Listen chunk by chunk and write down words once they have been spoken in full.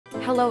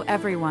Hello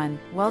everyone,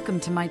 welcome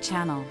to my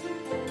channel.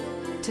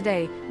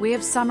 Today, we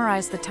have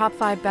summarized the top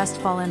 5 best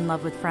fall in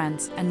love with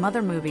friends and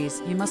mother movies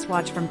you must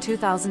watch from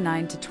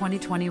 2009 to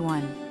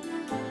 2021.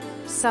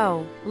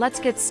 So,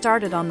 let's get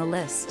started on the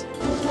list.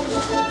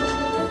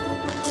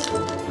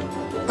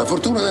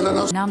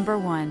 Number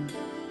 1.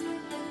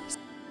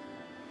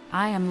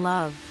 I Am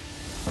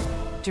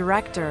Love.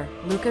 Director,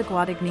 Luca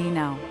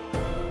Guadagnino.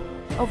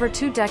 Over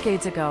 2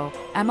 decades ago,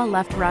 Emma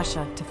left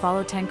Russia to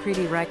follow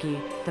Tancredi Recchi,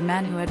 the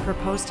man who had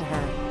proposed to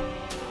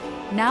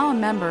her. Now a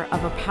member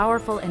of a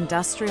powerful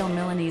industrial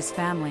Milanese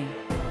family.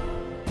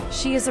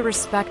 She is a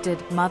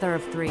respected mother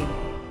of 3.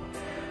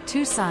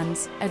 2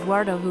 sons,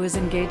 Eduardo, who is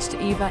engaged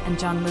to Eva, and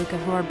Gianluca,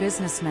 who are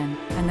businessmen,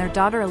 and their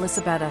daughter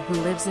Elisabetta, who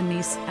lives in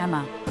Nice.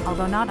 Emma,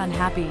 although not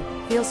unhappy,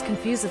 feels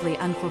confusedly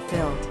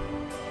unfulfilled.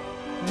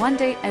 One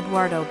day,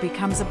 Eduardo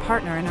becomes a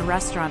partner in a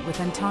restaurant with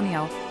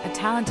Antonio, a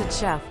talented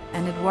chef,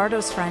 and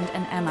Eduardo's friend,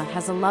 and Emma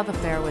has a love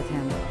affair with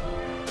him.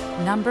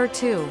 Number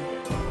 2.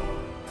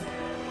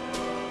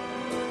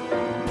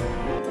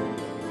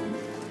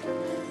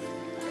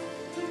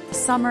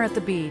 Summer at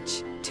the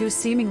beach. 2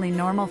 seemingly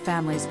normal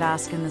families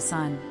bask in the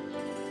sun.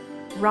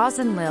 Roz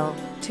and Lil,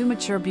 2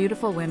 mature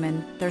beautiful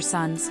women, their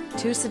sons,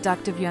 2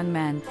 seductive young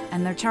men,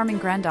 and their charming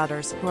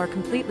granddaughters who are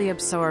completely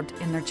absorbed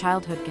in their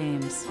childhood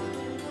games.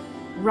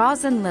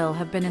 Roz and Lil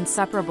have been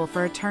inseparable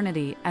for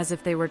eternity, as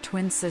if they were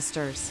twin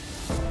sisters.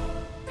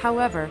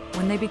 However,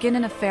 when they begin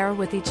an affair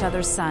with each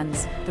other's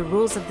sons, the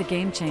rules of the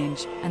game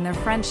change, and their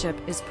friendship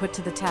is put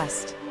to the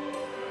test.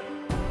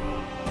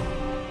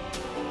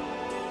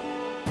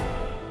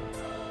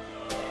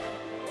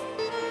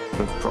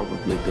 I've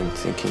probably been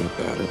thinking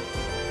about it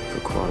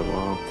for quite a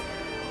while.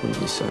 Wouldn't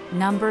you say?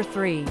 Number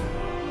 3.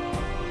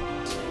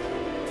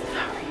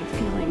 How are you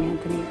feeling,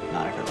 Anthony?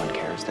 Not everyone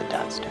cares that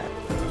Dad's dead.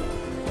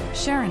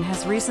 Sharon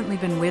has recently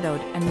been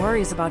widowed and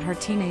worries about her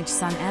teenage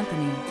son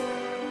Anthony.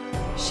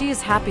 She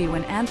is happy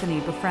when Anthony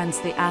befriends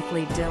the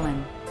athlete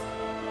Dylan,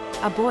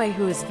 a boy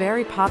who is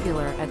very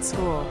popular at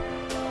school.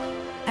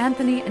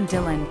 Anthony and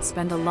Dylan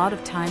spend a lot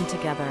of time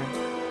together.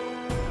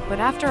 But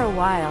after a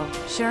while,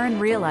 Sharon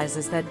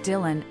realizes that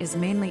Dylan is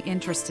mainly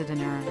interested in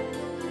her.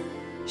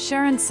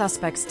 Sharon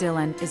suspects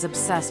Dylan is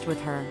obsessed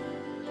with her.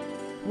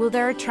 Will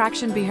their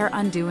attraction be her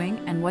undoing,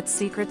 and what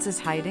secrets is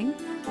hiding?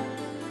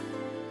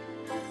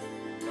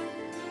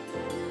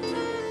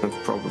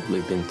 I've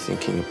probably been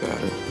thinking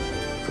about it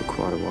for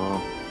quite a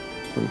while.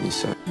 Wouldn't you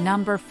say?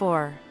 Number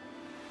 4.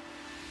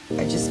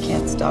 I just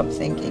can't stop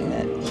thinking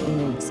that he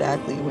knew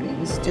exactly what he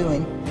was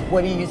doing.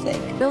 What do you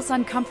think? Bill's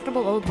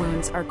uncomfortable old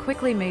wounds are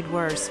quickly made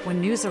worse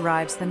when news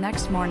arrives the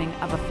next morning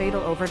of a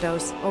fatal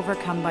overdose,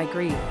 overcome by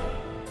grief.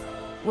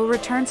 Will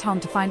returns home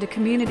to find a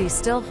community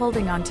still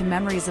holding on to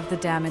memories of the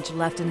damage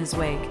left in his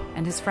wake,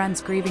 and his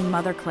friend's grieving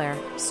mother Claire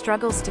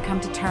struggles to come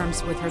to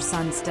terms with her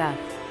son's death.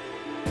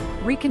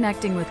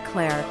 Reconnecting with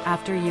Claire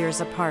after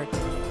years apart.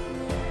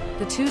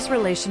 The two's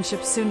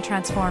relationship soon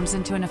transforms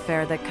into an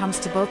affair that comes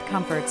to both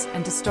comforts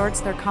and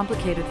distorts their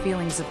complicated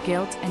feelings of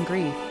guilt and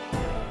grief.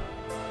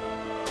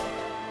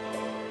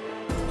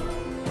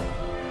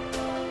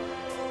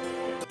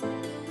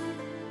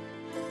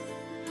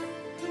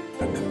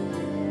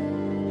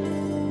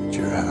 It's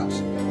your house.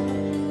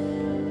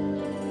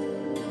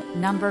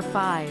 Number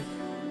 5.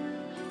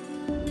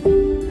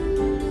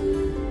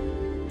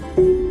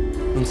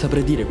 Non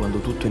saprei dire quando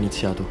tutto è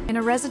iniziato. In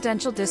a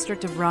residential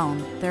district of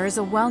Rome, there is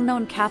a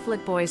well-known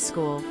Catholic boys'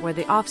 school where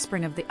the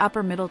offspring of the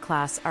upper middle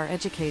class are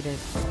educated.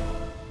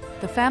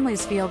 The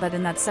families feel that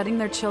in that setting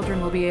their children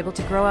will be able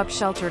to grow up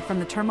sheltered from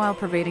the turmoil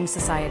pervading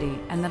society,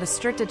 and that a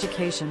strict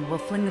education will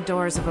fling the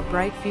doors of a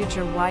bright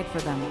future wide for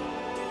them.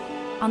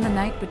 On the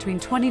night between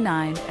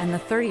 29 and the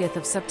 30th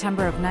of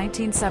September of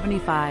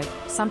 1975,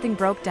 something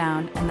broke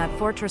down, and that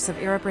fortress of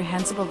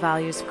irreprehensible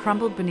values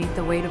crumbled beneath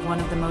the weight of one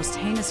of the most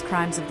heinous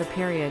crimes of the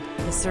period,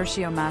 the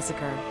Cercio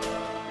massacre.